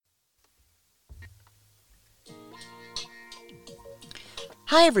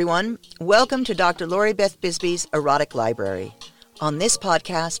Hi, everyone. Welcome to Dr. Lori Beth Bisbee's Erotic Library. On this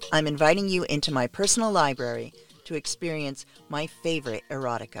podcast, I'm inviting you into my personal library to experience my favorite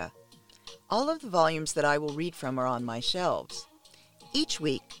erotica. All of the volumes that I will read from are on my shelves. Each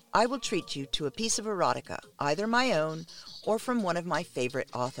week, I will treat you to a piece of erotica, either my own or from one of my favorite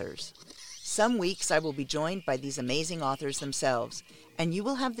authors. Some weeks I will be joined by these amazing authors themselves, and you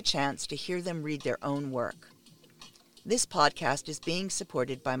will have the chance to hear them read their own work. This podcast is being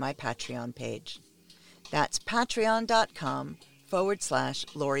supported by my Patreon page. That's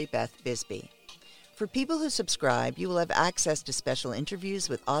patreon.com/Lori Beth Bisbee. For people who subscribe, you will have access to special interviews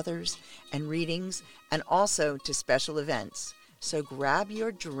with authors and readings, and also to special events. So grab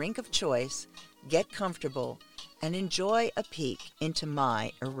your drink of choice, get comfortable, and enjoy a peek into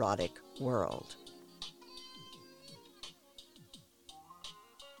my erotic world.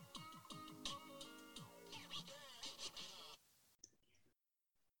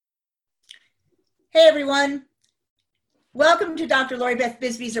 Hey everyone, welcome to Dr. Lori Beth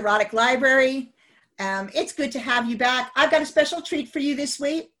Bisbee's Erotic Library. It's good to have you back. I've got a special treat for you this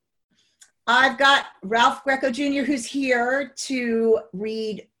week. I've got Ralph Greco Jr. who's here to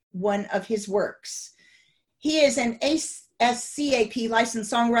read one of his works. He is an ASCAP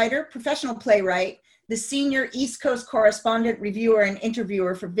licensed songwriter, professional playwright, the senior East Coast correspondent, reviewer, and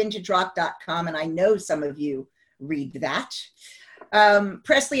interviewer for VintageRock.com, and I know some of you read that.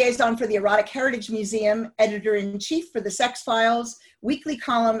 Press liaison for the Erotic Heritage Museum, editor-in-chief for the Sex Files, weekly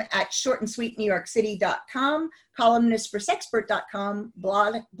column at shortandsweetnewyorkcity.com, columnist for Sexpert.com,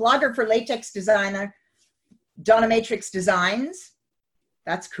 blogger for Latex Designer, Dominatrix Designs.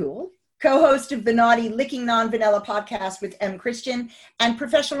 That's cool. Co-host of the Naughty Licking Non-Vanilla podcast with M. Christian, and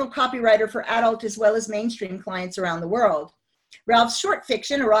professional copywriter for adult as well as mainstream clients around the world. Ralph's short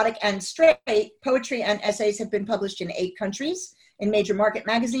fiction, erotic and straight, poetry and essays have been published in 8 countries, in major market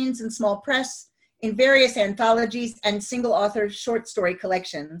magazines and small press, in various anthologies and single-author short story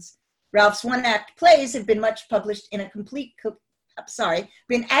collections. Ralph's one-act plays have been as much published in a complete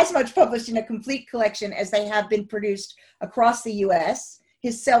collection as they have been produced across the U.S.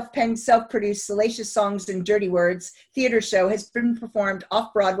 His self-penned, self-produced Salacious Songs and Dirty Words theater show has been performed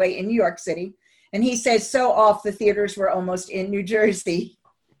off-Broadway in New York City, and he says so off the theaters were almost in New Jersey.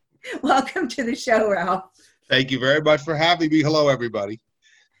 Welcome to the show, Ralph. Thank you very much for having me. Hello, everybody.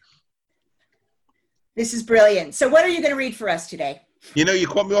 This is brilliant. So what are you going to read for us today? You know, you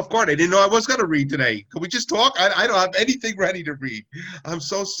caught me off guard. I didn't know I was going to read today. Can we just talk? I don't have anything ready to read. I'm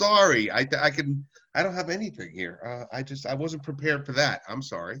so sorry. I don't have anything here. I wasn't prepared for that. I'm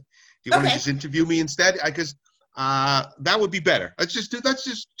sorry. Do you want to just interview me instead? That would be better. Let's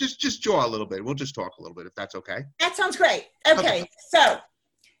just jaw a little bit. We'll just talk a little bit if that's okay. That sounds great. Okay. So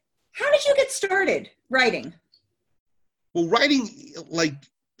how did you get started writing? Well, writing, like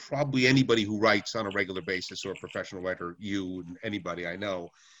probably anybody who writes on a regular basis, or a professional writer, you and anybody I know,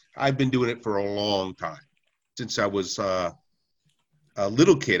 I've been doing it for a long time, since I was a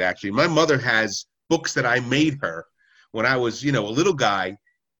little kid, actually. My mother has books that I made her when I was, a little guy,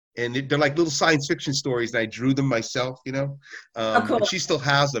 and they're like little science fiction stories, and I drew them myself, Cool. And she still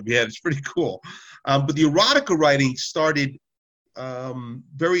has them. Yeah, it's pretty cool. But the erotica writing started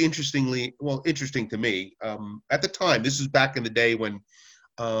very interesting to me. At the time, this was back in the day when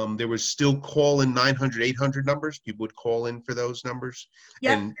there was still call-in 900, 800 numbers. People would call in for those numbers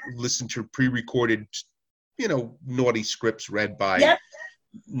and listen to pre-recorded, naughty scripts read by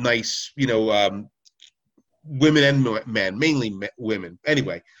nice, women and men, mainly women.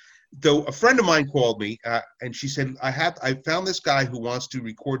 Anyway, though a friend of mine called me and she said, I found this guy who wants to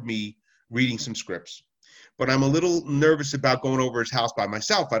record me reading some scripts, but I'm a little nervous about going over his house by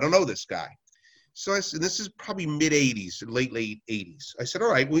myself. I don't know this guy. So I said, this is probably mid-'80s, late 80s. I said,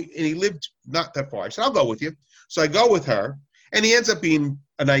 all right. And he lived not that far. I said, I'll go with you. So I go with her, and he ends up being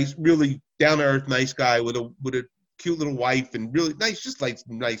a nice, really down-to-earth, nice guy with a cute little wife and really nice, just like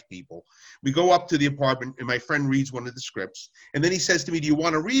nice people. We go up to the apartment, and my friend reads one of the scripts. And then he says to me, do you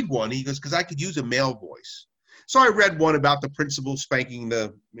want to read one? He goes, because I could use a male voice. So I read one about the principal spanking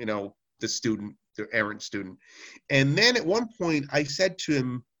the student, the errant student. And then at one point I said to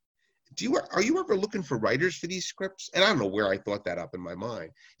him, are you ever looking for writers for these scripts? And I don't know where I thought that up in my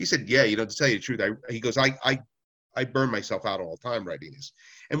mind. He said, yeah, to tell you the truth, he goes, I burn myself out all the time writing this.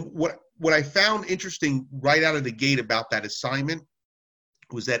 And what I found interesting right out of the gate about that assignment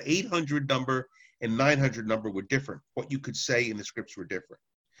was that 800 number and 900 number were different. What you could say in the scripts were different.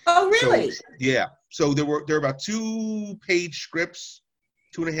 Oh, really? So, yeah. So there were about 2-page scripts,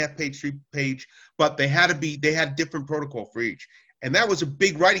 2.5 page, 3 page, but they had different protocol for each. And that was a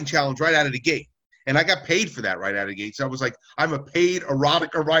big writing challenge right out of the gate. And I got paid for that right out of the gate. So I was like, I'm a paid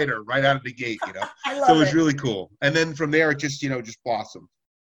erotica writer right out of the gate, you know. I love So it was it. really cool. And then from there, it just, you know, just blossomed.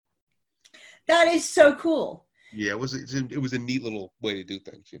 That is so cool. Yeah, it was a neat little way to do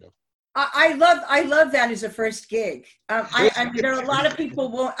things, you know. I love that as a first gig. I there are a lot of people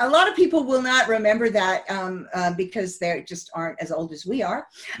will not remember that because they just aren't as old as we are.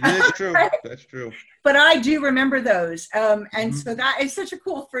 Yeah, that's true. That's true. But I do remember those, and Mm-hmm. so that is such a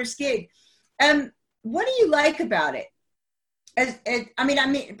cool first gig. What do you like about it? I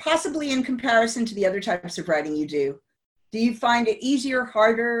mean, possibly in comparison to the other types of writing you do. Do you find it easier,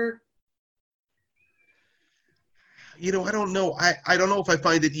 harder? You know, I don't know. I don't know if I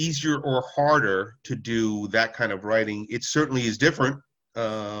find it easier or harder to do that kind of writing. It certainly is different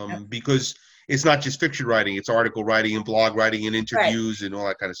because it's not just fiction writing. It's article writing and blog writing and interviews and all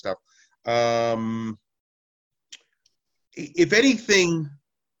that kind of stuff. If anything,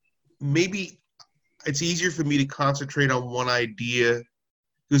 maybe it's easier for me to concentrate on one idea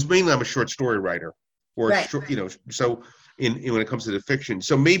because mainly I'm a short story writer or, you know, so when it comes to the fiction.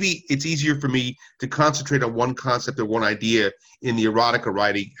 So maybe it's easier for me to concentrate on one concept or one idea in the erotica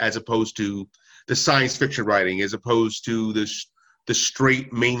writing as opposed to the science fiction writing, as opposed to the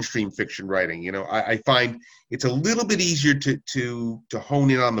straight mainstream fiction writing. You know, I find it's a little bit easier to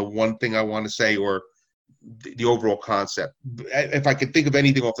hone in on the one thing I want to say or the overall concept. If I could think of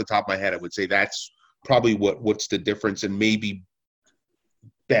anything off the top of my head, I would say that's probably what's the difference, and maybe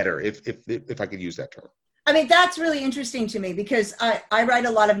better if I could use that term. I mean, that's really interesting to me because I write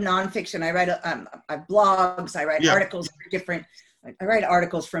a lot of nonfiction. I write blogs. I write articles for different. I write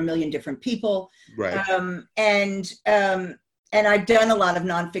articles for a million different people. Right. And I've done a lot of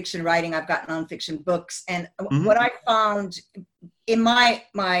nonfiction writing. I've got nonfiction books, and what I found in my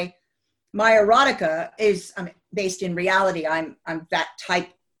erotica is based in reality. I'm that type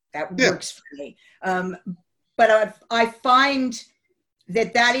that works for me. But I find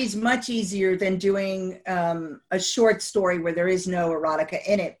that is much easier than doing a short story where there is no erotica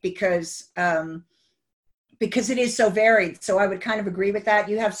in it because it is so varied. So I would kind of agree with that.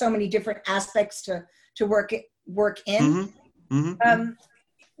 You have so many different aspects to work in.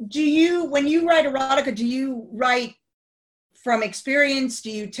 Do you, when you write erotica, do you write from experience? Do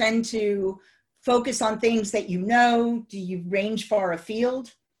you tend to focus on things that you know? Do you range far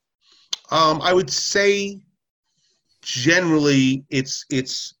afield? I would say generally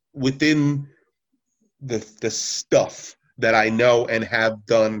it's within the stuff that I know and have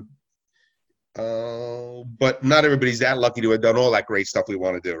done, but not everybody's that lucky to have done all that great stuff we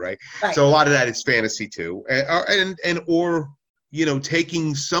want to do, right? So a lot of that is fantasy too, and or you know,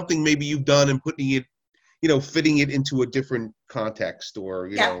 taking something maybe you've done and putting it, you know, fitting it into a different context, or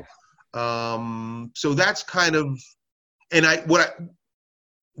you know, so that's kind of, and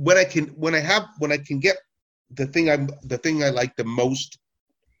when I can get the thing I like the most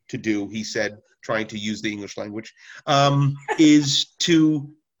to do, he said, trying to use the English language, is to,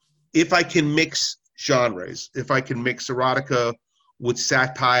 if I can mix genres, if I can mix erotica with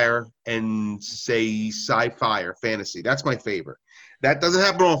satire and say sci-fi or fantasy, that's my favorite. That doesn't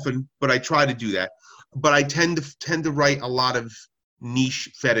happen often, but I try to do that. But I tend to write a lot of niche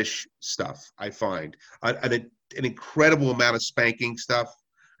fetish stuff. I find an incredible amount of spanking stuff,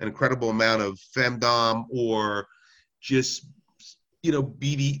 an incredible amount of femdom, or just, you know,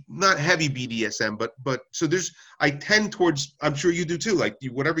 not heavy BDSM, but so I tend towards, I'm sure you do too, like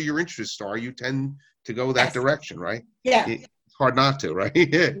whatever your interests are, you tend to go that direction, right? Yeah. It's hard not to, right?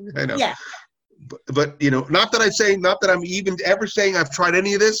 I know. Yeah. But not that I'm even ever saying I've tried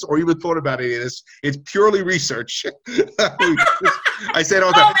any of this or even thought about any of this. It's purely research. I said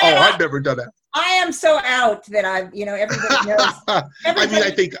all the time, I've never done that. I am so out that everybody knows.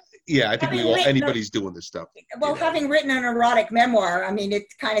 I think anybody's doing this stuff. Well, having written an erotic memoir, I mean, it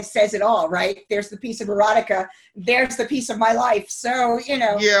kind of says it all, right? There's the piece of erotica. There's the piece of my life. So, you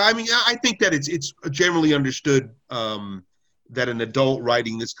know. Yeah, I mean, I think that it's generally understood that an adult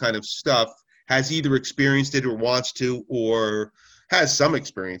writing this kind of stuff has either experienced it or wants to, or has some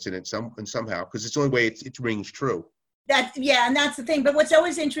experience in it somehow, because it's the only way it rings true. And that's the thing. But what's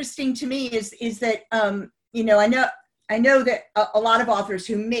always interesting to me is that I know that a lot of authors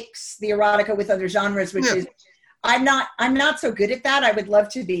who mix the erotica with other genres, which is I'm not so good at that. I would love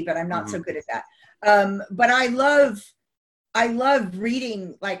to be, but I'm not so good at that. But I love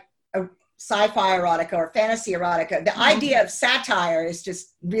reading like a sci-fi erotica or fantasy erotica. The idea of satire is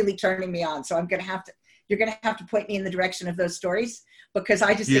just really turning me on. So you're gonna have to point me in the direction of those stories, because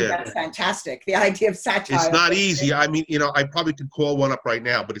I just think that's fantastic. The idea of satire. It's not easy. I mean, I probably could call one up right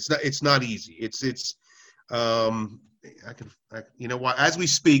now, but it's not easy. It's you know what? As we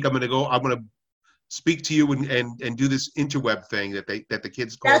speak, I'm gonna speak to you and do this interweb thing that the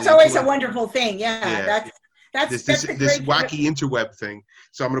kids call. That's always a wonderful thing. Yeah. That's this wacky interweb thing.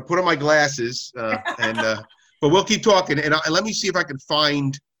 So I'm going to put on my glasses but we'll keep talking, and let me see if I can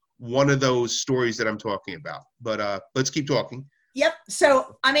find one of those stories that I'm talking about. But let's keep talking. Yep.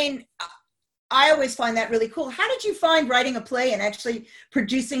 So, I mean, I always find that really cool. How did you find writing a play and actually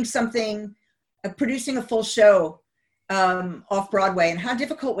producing a full show off Broadway, and how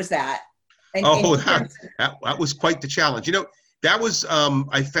difficult was that? That was quite the challenge. That was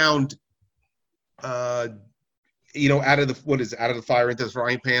I found out of the fire into the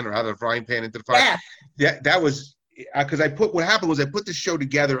frying pan, or out of the frying pan into the fire. Yeah. That was because what happened was I put this show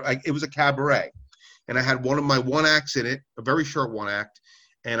together. It was a cabaret, and I had one of my one acts in it, a very short one act,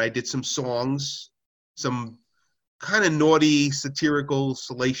 and I did some songs, some kind of naughty, satirical,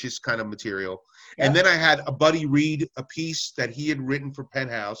 salacious kind of material. Yep. And then I had a buddy read a piece that he had written for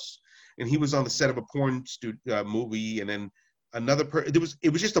Penthouse, and he was on the set of a porn movie, and then another it was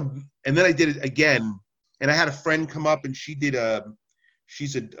just and then I did it again. And I had a friend come up, and she's a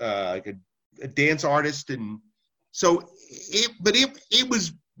dance artist, and so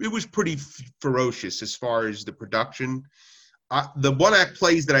it was pretty ferocious as far as the production. The one act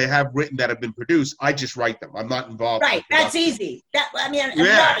plays that I have written that have been produced, I just write them. I'm not involved. Right, that's easy.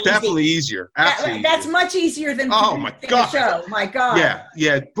 Definitely easier. Absolutely, that's much easier than a show. My God.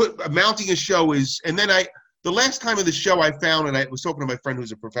 Yeah. Mounting a show is, and then the last time of the show I found, and I was talking to my friend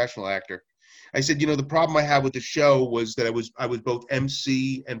who's a professional actor. I said, the problem I had with the show was that I was both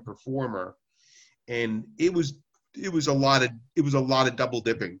MC and performer, and it was a lot of double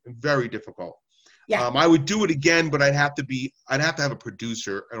dipping, very difficult. Yeah. I would do it again, but I'd have to have a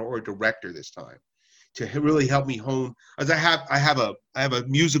producer or a director this time to really help me hone. As I have a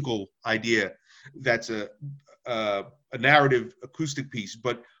musical idea that's a narrative acoustic piece,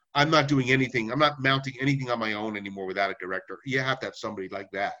 but I'm not doing anything. I'm not mounting anything on my own anymore without a director. You have to have somebody like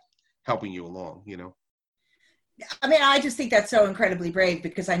that helping you along, I mean, I just think that's so incredibly brave,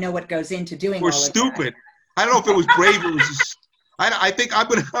 because I know what goes into doing. We're stupid. I don't know if it was brave. It was just, I think I'm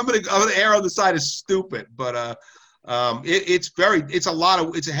gonna err on the side of stupid, but it's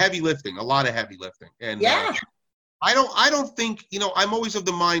a heavy lifting, a lot of heavy lifting, and I don't think I'm always of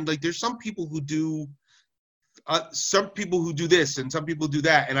the mind, like, there's some people who do this and some people do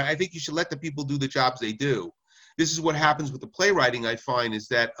that, and I think you should let the people do the jobs they do. This is what happens with the playwriting, I find, is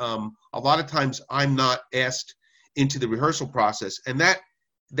that a lot of times I'm not asked into the rehearsal process. And that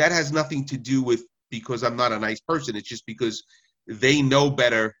has nothing to do with because I'm not a nice person. It's just because they know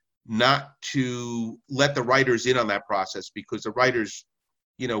better not to let the writers in on that process, because the writers,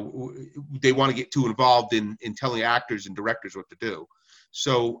 they want to get too involved in telling actors and directors what to do.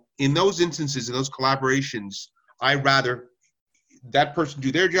 So in those instances, in those collaborations, I'd rather that person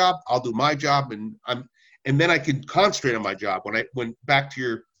do their job, I'll do my job, and then I can concentrate on my job. When back to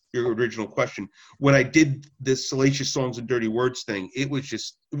your original question, when I did this Salacious Songs and Dirty Words thing, it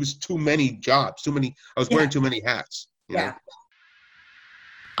was too many jobs, I was wearing too many hats. You know?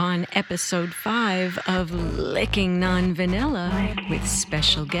 On episode 5 of Licking Non-Vanilla with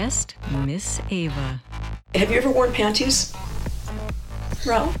special guest Miss Ava. Have you ever worn panties,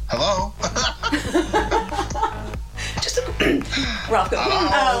 Ralph? Hello. Ralph,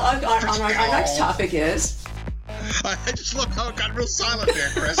 our next topic is... I just love how it got real silent there,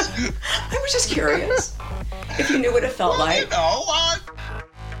 Chris. I was just curious if you knew what it felt like.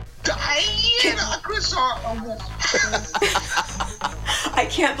 Chris, I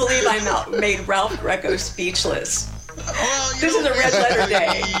can't believe I made Ralph Greco speechless. This is a red letter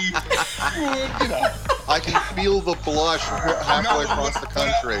day. I can feel the blush halfway across the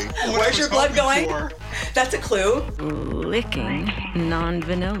country. Where's your blood going? That's a clue. Licking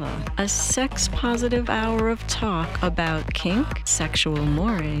Non-Vanilla, a sex-positive hour of talk about kink, sexual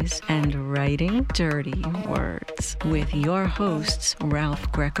mores, and writing dirty words. With your hosts, Ralph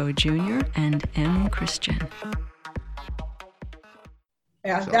Greco Jr. and M. Christian.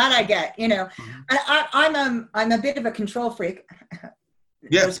 Yeah, that I get. I'm a bit of a control freak.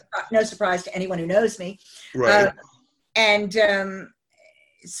 Yes. No surprise to anyone who knows me. Right.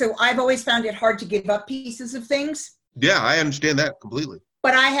 So I've always found it hard to give up pieces of things. Yeah, I understand that completely.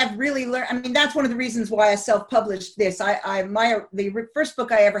 But I have really learned. I mean, that's one of the reasons why I self-published this. The first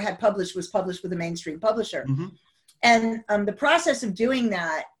book I ever had published was published with a mainstream publisher, and the process of doing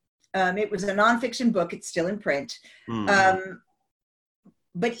that, it was a nonfiction book. It's still in print.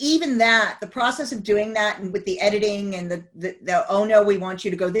 But even that, the process of doing that, and with the editing and the oh no, we want you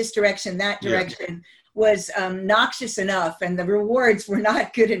to go this direction, that direction, was noxious enough, and the rewards were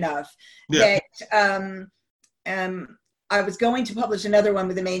not good enough that I was going to publish another one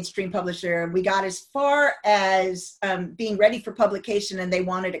with a mainstream publisher, and we got as far as being ready for publication, and they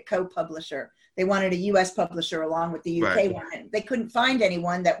wanted a co-publisher. They wanted a U.S. publisher along with the U.K. one. And they couldn't find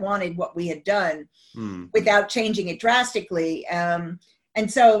anyone that wanted what we had done without changing it drastically. And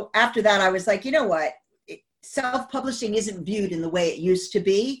so after that, I was like, you know what? Self-publishing isn't viewed in the way it used to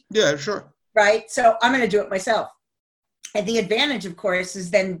be. Yeah, sure. Right? So I'm going to do it myself. And the advantage, of course, is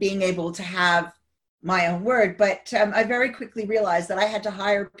then being able to have my own word. But I very quickly realized that I had to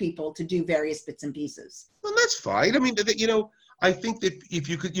hire people to do various bits and pieces. Well, that's fine. I mean, I think that if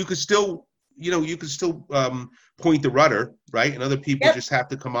you could still point the rudder, right? And other people just have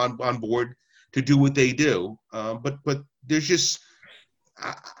to come on board to do what they do. But there's just,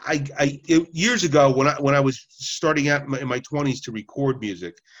 years ago when I was starting out in my 20s to record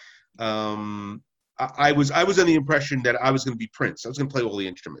music, I was under the impression that I was going to be Prince. I was going to play all the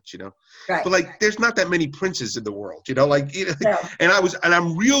instruments, Right. But there's not that many Princes in the world, No. And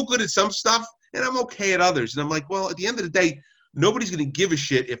I'm real good at some stuff, and I'm okay at others. And I'm like, well, at the end of the day, nobody's going to give a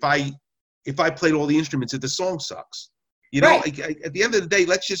shit if I played all the instruments if the song sucks. Right. At the end of the day,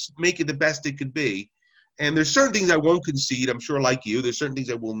 let's just make it the best it could be. And there's certain things I won't concede. I'm sure, like you, there's certain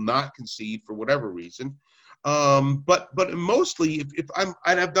things I will not concede for whatever reason. But mostly,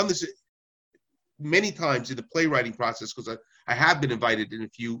 I've done this many times in the playwriting process, because I have been invited in a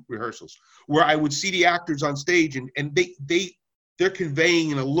few rehearsals where I would see the actors on stage and they're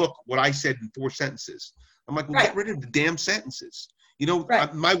conveying in a look what I said in 4 sentences. I'm like, well, Get rid of the damn sentences.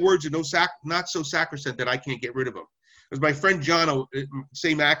 My words are not so sacrosanct that I can't get rid of them. As my friend John,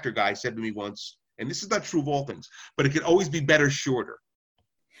 same actor guy, said to me once, and this is not true of all things, but it could always be better shorter.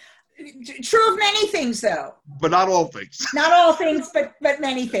 True of many things, though. But not all things. Not all things, but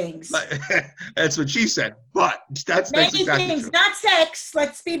many things. That's what she said. But that's many exactly things, true. Not sex.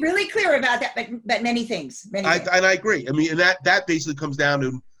 Let's be really clear about that. But many things. Many things. And I agree. I mean, and that basically comes down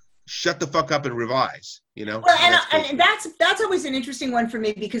to shut the fuck up and revise. Well, and that's always an interesting one for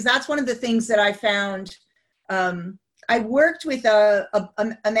me, because that's one of the things that I found. I worked with a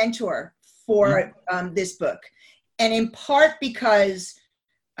mentor for this book, and in part because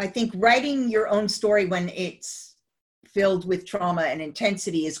I think writing your own story when it's filled with trauma and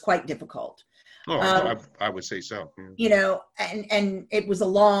intensity is quite difficult. Oh, I would say so. Yeah. And it was a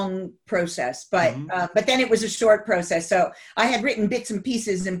long process, but then it was a short process. So I had written bits and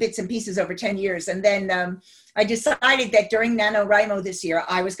pieces over 10 years. And then I decided that during NaNoWriMo this year,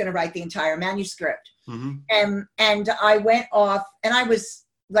 I was going to write the entire manuscript. And I went off, and I was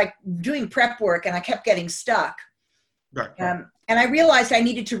doing prep work, and I kept getting stuck. Right. And I realized I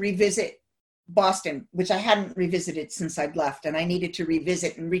needed to revisit Boston, which I hadn't revisited since I'd left, and I needed to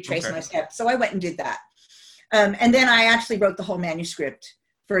revisit and retrace my steps. So I went and did that. And then I actually wrote the whole manuscript,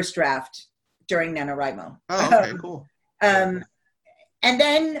 first draft, during NaNoWriMo. Oh, okay, cool. And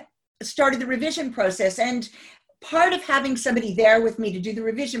then started the revision process. And part of having somebody there with me to do the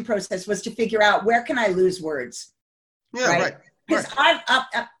revision process was to figure out, where can I lose words? Yeah, right. Because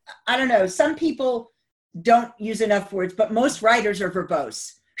I don't know, some people don't use enough words, but most writers are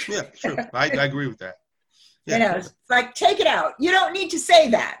verbose. Yeah, sure. I agree with that. Yeah. It's like, take it out. You don't need to say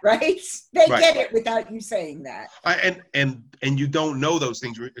that, right? They get it without you saying that. And you don't know those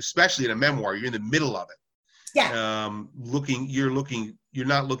things, especially in a memoir. You're in the middle of it. Yeah. You're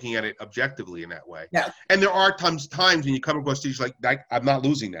not looking at it objectively in that way. No. And there are times when you come across things like, I'm not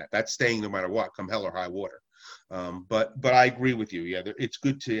losing that. That's staying no matter what, come hell or high water. But I agree with you. Yeah, it's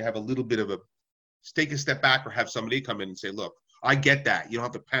good to have a little bit of take a step back, or have somebody come in and say, look, I get that. You don't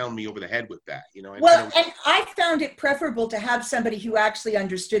have to pound me over the head with that. And I found it preferable to have somebody who actually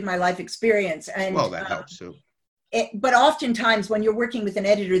understood my life experience. And that helps too. But oftentimes when you're working with an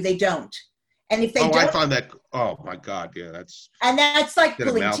editor, they don't. And if they don't, I find that, oh my God, yeah, that's like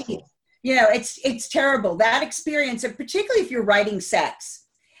pulling teeth. It's terrible. That experience, and particularly if you're writing sex.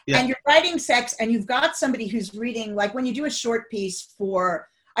 Yeah. And you're writing sex, and you've got somebody who's reading, like when you do a short piece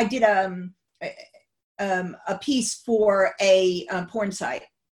I did a piece for a porn site.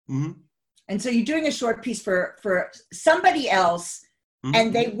 Mm-hmm. And so you're doing a short piece for somebody else, mm-hmm.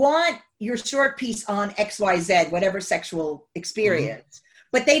 and they want your short piece on XYZ, whatever sexual experience, mm-hmm.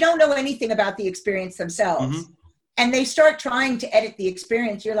 but they don't know anything about the experience themselves. Mm-hmm. And they start trying to edit the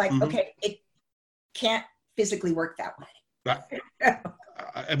experience. You're like, mm-hmm. okay, it can't physically work that way.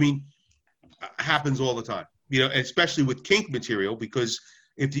 I mean, happens all the time, especially with kink material, because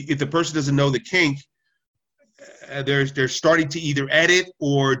if the person doesn't know the kink, they're starting to either edit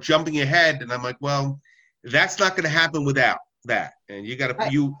or jumping ahead, and I'm like, well, that's not going to happen without that. And you got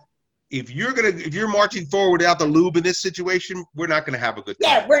to if you're marching forward without the lube in this situation, we're not gonna have a good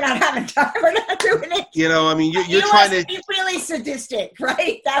time. Yeah, we're not having time. We're not doing it. You know, I mean, you're trying to be really sadistic,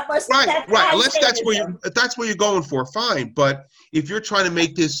 right? Right. Unless that's what you're going for, fine. But if you're trying to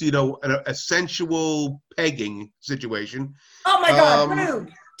make this, a sensual pegging situation. Oh my God,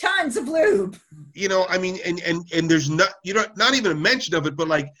 lube. Tons of lube. I mean, and there's not even a mention of it, but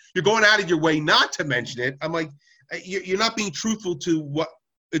like you're going out of your way not to mention it. I'm like, you're not being truthful to what.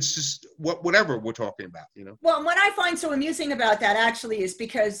 It's just whatever we're talking about, Well, and what I find so amusing about that actually is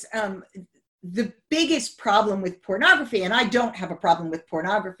because the biggest problem with pornography, and I don't have a problem with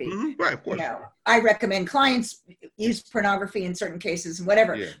pornography. Mm-hmm. Right, of course. I recommend clients use pornography in certain cases and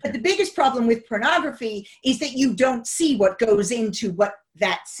whatever. Yeah. But the biggest problem with pornography is that you don't see what goes into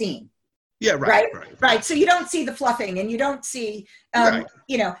that scene. Yeah, right. So you don't see the fluffing, and you don't see,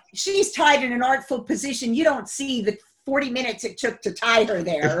 she's tied in an artful position. You don't see the 40 minutes it took to tie her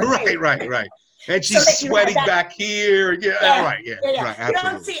there. Right. And she's so sweating back here. Yeah. Right. You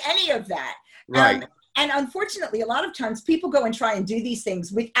don't see any of that. Right. And unfortunately, a lot of times people go and try and do these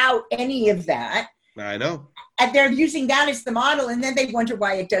things without any of that. I know. And they're using that as the model, and then they wonder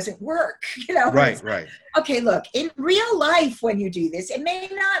why it doesn't work. Right. Okay, look, in real life, when you do this, it may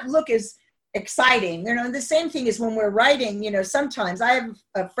not look as exciting. The same thing is when we're writing, sometimes I have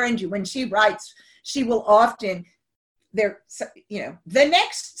a friend when she writes, she will often, the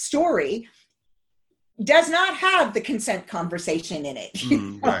next story does not have the consent conversation in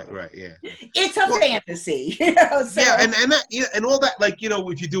it. Right, yeah. It's a fantasy, So. Yeah, and all that, like,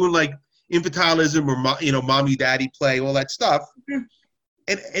 if you're doing like infantilism or mommy daddy play, all that stuff, mm-hmm.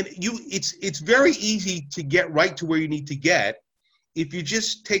 and it's very easy to get right to where you need to get if you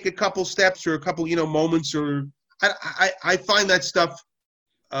just take a couple steps or a couple moments, or I find that stuff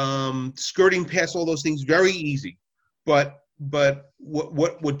skirting past all those things very easy, but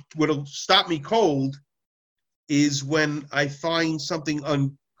what'll stop me cold is when I find something that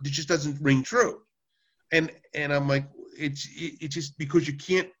just doesn't ring true, and I'm like, it's just because you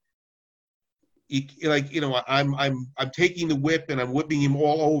can't. I'm taking the whip and I'm whipping him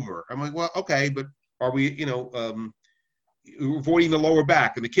all over. I'm like, well, okay, but are we, avoiding the lower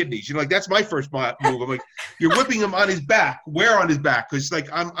back and the kidneys? That's my first move. I'm like, you're whipping him on his back. Where on his back? Because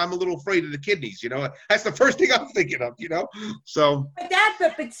I'm a little afraid of the kidneys. That's the first thing I'm thinking of. So.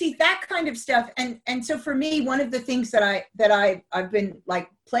 But see that kind of stuff, and so for me, one of the things that I've been like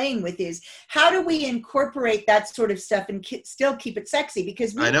playing with is how do we incorporate that sort of stuff and still keep it sexy?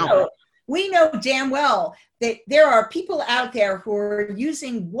 Because we know damn well that there are people out there who are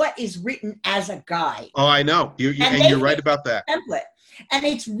using what is written as a guide. Oh, I know. You're right about that. Template. And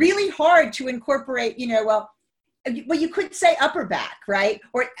it's really hard to incorporate, well, you could say upper back, right?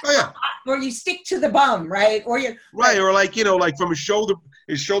 Or you stick to the bum, right? Or you right, or like from his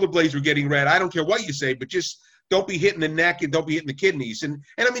shoulder blades were getting red. I don't care what you say, but just don't be hitting the neck and don't be hitting the kidneys. And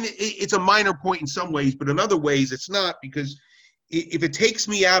I mean, it's a minor point in some ways, but in other ways it's not, because if it takes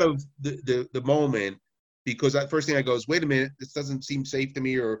me out of the moment, because the first thing I go is, wait a minute, this doesn't seem safe to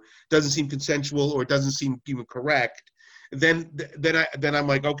me, or doesn't seem consensual, or it doesn't seem even correct, then I'm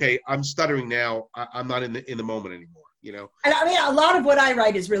like, okay, I'm stuttering now. I'm not in the moment anymore, And I mean, a lot of what I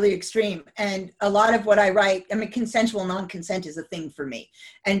write is really extreme, and a lot of what I write, consensual non-consent is a thing for me.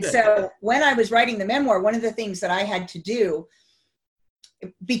 And so when I was writing the memoir, one of the things that I had to do,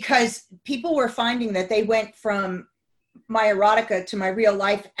 because people were finding that they went from my erotica to my real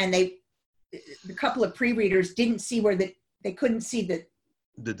life, and the couple of pre-readers didn't see where they couldn't see the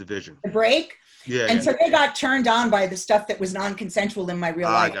division, the break. Yeah. And so they got turned on by the stuff that was non-consensual in my real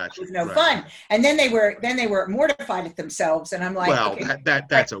life. It was no fun. And then they were mortified at themselves. And I'm like, well, okay,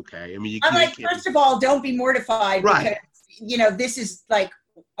 that's okay. I mean, I'm like, first of all, don't be mortified, right? Because this is like,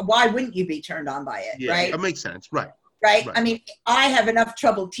 why wouldn't you be turned on by it? Yeah, right? That makes sense. Right. I mean, I have enough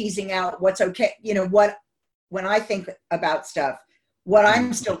trouble teasing out what's okay. When I think about stuff, what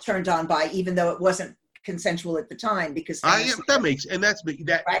I'm still turned on by, even though it wasn't consensual at the time, because that makes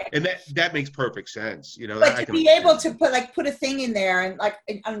perfect sense. But to be able to put a thing in there, and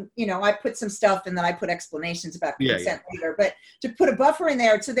I put some stuff, and then I put explanations about consent later. But to put a buffer in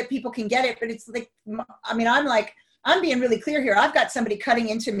there so that people can get it. But it's like, I mean, I'm being really clear here. I've got somebody cutting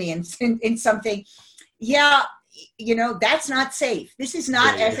into me in something. Yeah, that's not safe. This is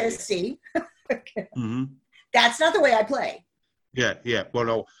not SSC. Okay. Mm-hmm. That's not the way I play. Yeah. Well,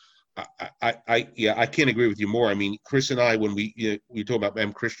 no, I can't agree with you more. I mean, Chris and I, when we talked about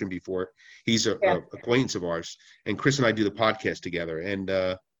M. Christian before, he's a acquaintance of ours, and Chris and I do the podcast together, and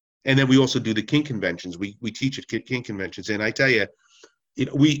then we also do the kink conventions. We teach at kink conventions, and I tell you,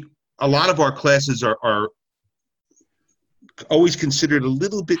 a lot of our classes are always considered a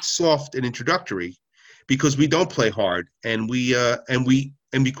little bit soft and introductory because we don't play hard, and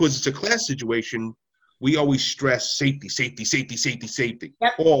because it's a class situation, we always stress safety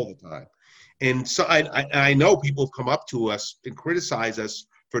Yep. all the time. And so I know people have come up to us and criticize us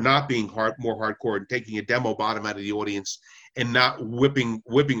for not being more hardcore and taking a demo bottom out of the audience and not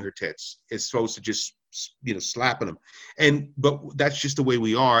whipping her tits. It's supposed to just, slapping them. But that's just the way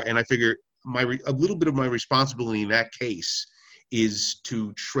we are. And I figure a little bit of my responsibility in that case is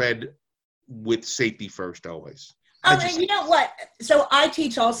to tread with safety first always. And you know what? So I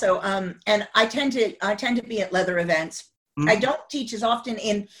teach also, and I tend to be at leather events. Mm-hmm. I don't teach as often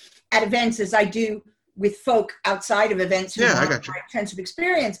at events as I do with folk outside of events who have more intensive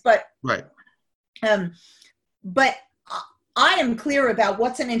experience. But right. But I am clear about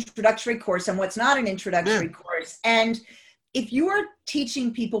what's an introductory course and what's not an introductory course. And if you are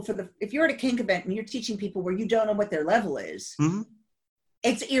teaching people if you're at a kink event and you're teaching people where you don't know what their level is, mm-hmm.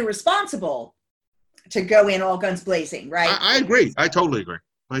 it's irresponsible to go in all guns blazing, right? I agree. I totally agree.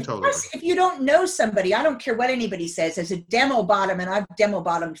 If you don't know somebody, I don't care what anybody says, as a demo bottom, and I've demo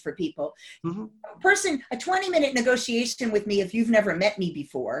bottomed for people, mm-hmm. a 20-minute negotiation with me if you've never met me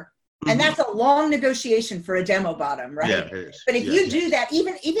before, mm-hmm. and that's a long negotiation for a demo bottom, right? Yeah, it is. But if you do that,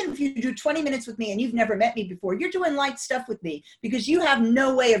 even if you do 20 minutes with me and you've never met me before, you're doing light stuff with me because you have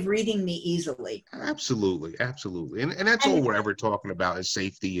no way of reading me easily. Absolutely. And that's all we're ever talking about is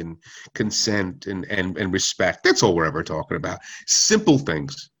safety and consent and respect. That's all we're ever talking about. Simple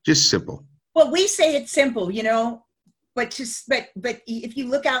things, just simple. Well, we say it's simple, but if you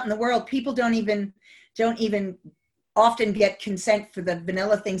look out in the world, people don't even often get consent for the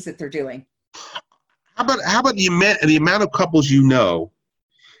vanilla things that they're doing. How about the amount of couples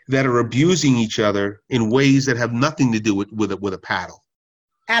that are abusing each other in ways that have nothing to do with a paddle,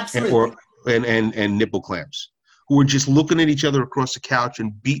 absolutely, and nipple clamps, who are just looking at each other across the couch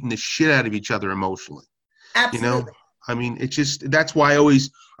and beating the shit out of each other emotionally. Absolutely. I mean, it's just, that's why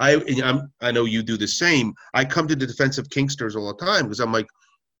I know you do the same. I come to the defense of kinksters all the time because I'm like,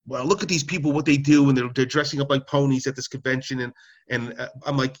 well, look at these people, what they do, and they're dressing up like ponies at this convention, and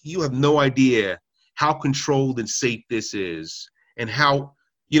I'm like, you have no idea how controlled and safe this is, and how,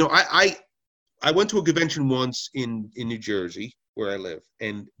 I went to a convention once in New Jersey where I live,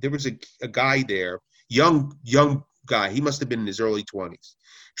 and there was a guy there, young guy, he must have been in his early 20s,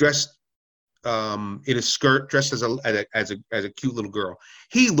 dressed in a skirt, dressed as a cute little girl.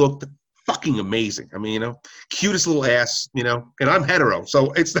 He looked fucking amazing. I mean, cutest little ass, and I'm hetero.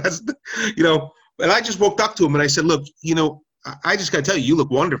 So and I just walked up to him and I said, look, I just got to tell you, you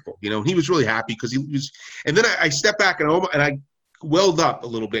look wonderful, and he was really happy because he was, and then I stepped back and I welled up a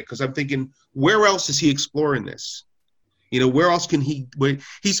little bit because I'm thinking, where else is he exploring this? Where else can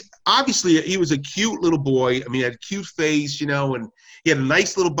he's obviously, he was a cute little boy. I mean, he had a cute face, and he had a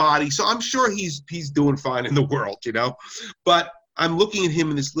nice little body. So I'm sure he's doing fine in the world, but I'm looking at him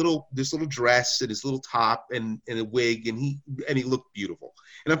in this little dress and his little top and a wig, and he looked beautiful.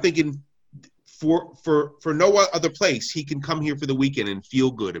 And I'm thinking, for no other place, he can come here for the weekend and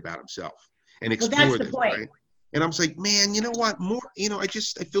feel good about himself and explore that's the this, point. right? And I'm like, man, you know what?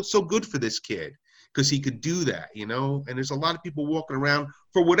 I feel so good for this kid because he could do that, And there's a lot of people walking around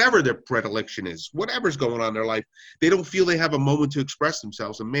for whatever their predilection is, whatever's going on in their life, they don't feel they have a moment to express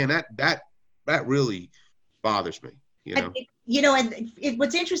themselves. And man, that really bothers me.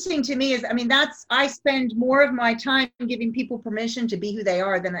 What's interesting to me is, I spend more of my time giving people permission to be who they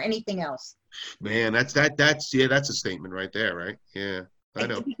are than anything else. Man, that's a statement right there, right? Yeah, I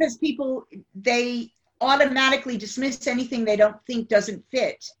know. Because people, they automatically dismiss anything they don't think doesn't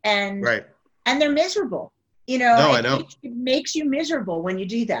fit, and they're miserable. No, I know. It makes you miserable when you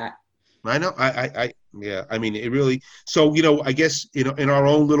do that. I know. Yeah. I mean, it really. So I guess in our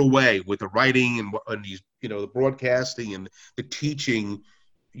own little way with the writing and these the broadcasting and the teaching,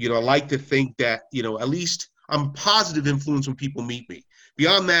 I like to think that at least I'm a positive influence when people meet me.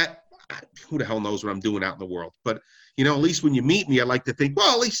 Beyond that, who the hell knows what I'm doing out in the world? But at least when you meet me, I like to think,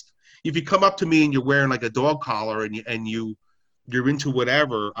 well, at least if you come up to me and you're wearing like a dog collar and you're into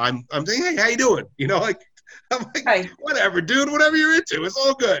whatever, I'm saying, hey, how you doing? I'm like, right. Whatever, dude, whatever you're into, it's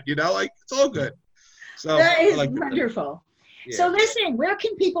all good. It's all good. So that is wonderful. Yeah. So listen, where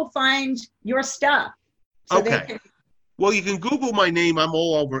can people find your stuff? Well, you can Google my name. I'm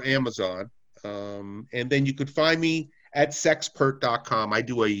all over Amazon. And then you could find me at sexpert.com. I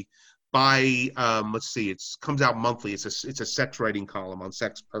do it comes out monthly. It's a sex writing column on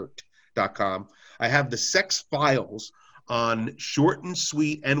sexpert.com. I have the sex files on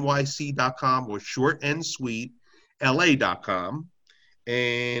shortandsweetnyc.com or shortandsweetla.com.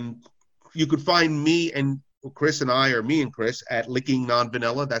 And you could find me and Chris and I, or me and Chris, at Licking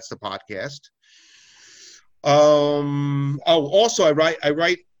Non-Vanilla. That's the podcast. Also, I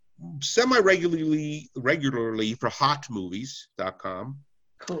write semi-regularly for hotmovies.com.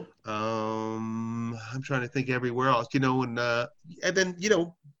 Cool. I'm trying to think everywhere else, and then,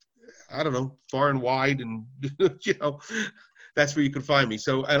 I don't know, far and wide, and, that's where you can find me.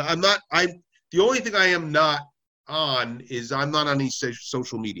 So, and the only thing I am not on is I'm not on any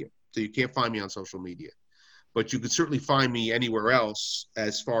social media. So you can't find me on social media. But you can certainly find me anywhere else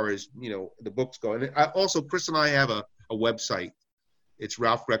as far as, the books go. And also, Chris and I have a website. It's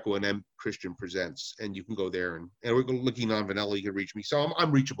Ralph Greco and M. Christian Presents. And you can go there, and we're looking non-vanilla. You can reach me. So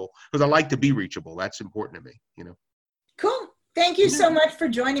I'm reachable because I like to be reachable. That's important to me, Cool. Thank you so much for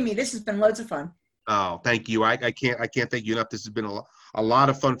joining me. This has been loads of fun. Oh, thank you. I can't thank you enough. This has been a lot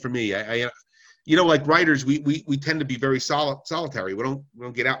of fun for me. Like writers, we tend to be very solitary. We don't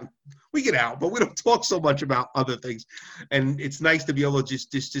get out. We get out, but we don't talk so much about other things. And it's nice to be able to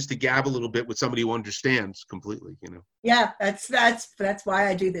just to gab a little bit with somebody who understands completely. Yeah, that's why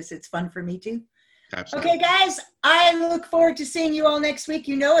I do this. It's fun for me too. Absolutely. Okay, guys, I look forward to seeing you all next week.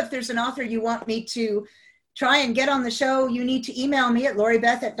 If there's an author you want me to try and get on the show, you need to email me at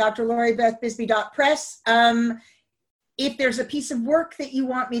LoriBeth at drloribethbisbee.press. If there's a piece of work that you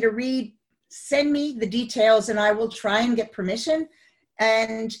want me to read, send me the details and I will try and get permission.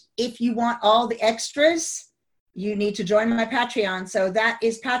 And if you want all the extras, you need to join my Patreon. So that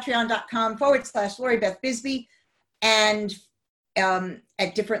is patreon.com/LoriBethBisbee. And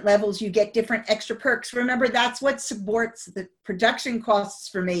at different levels, you get different extra perks. Remember, that's what supports the production costs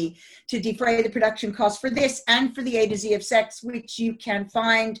for me, to defray the production costs for this and for the A to Z of Sex, which you can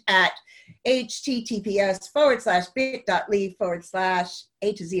find at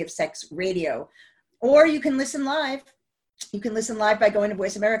https:/bit.ly/A to Z of Sex Radio. Or you can listen live. You can listen live by going to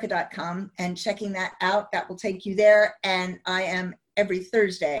voiceamerica.com and checking that out. That will take you there. And I am every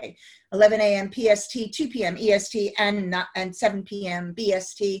Thursday, 11 a.m. PST, 2 p.m. EST, and 7 p.m.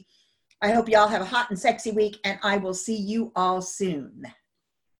 BST. I hope you all have a hot and sexy week, and I will see you all soon.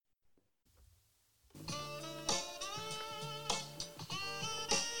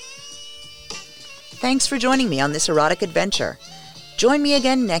 Thanks for joining me on this erotic adventure. Join me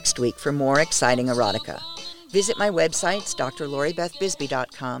again next week for more exciting erotica. Visit my websites,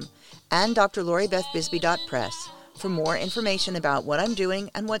 drloribethbisbee.com and drloribethbisbee.press for more information about what I'm doing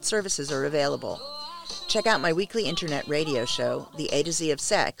and what services are available. Check out my weekly internet radio show, The A to Z of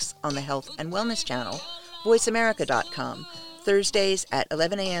Sex, on the Health and Wellness Channel, voiceamerica.com, Thursdays at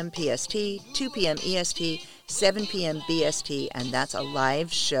 11 a.m. PST, 2 p.m. EST, 7 p.m. BST, and that's a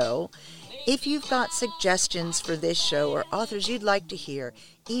live show. If you've got suggestions for this show or authors you'd like to hear,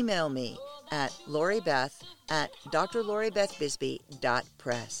 email me at LoriBeth at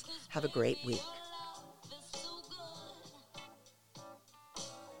drloribethbisbee.press. Have a great week.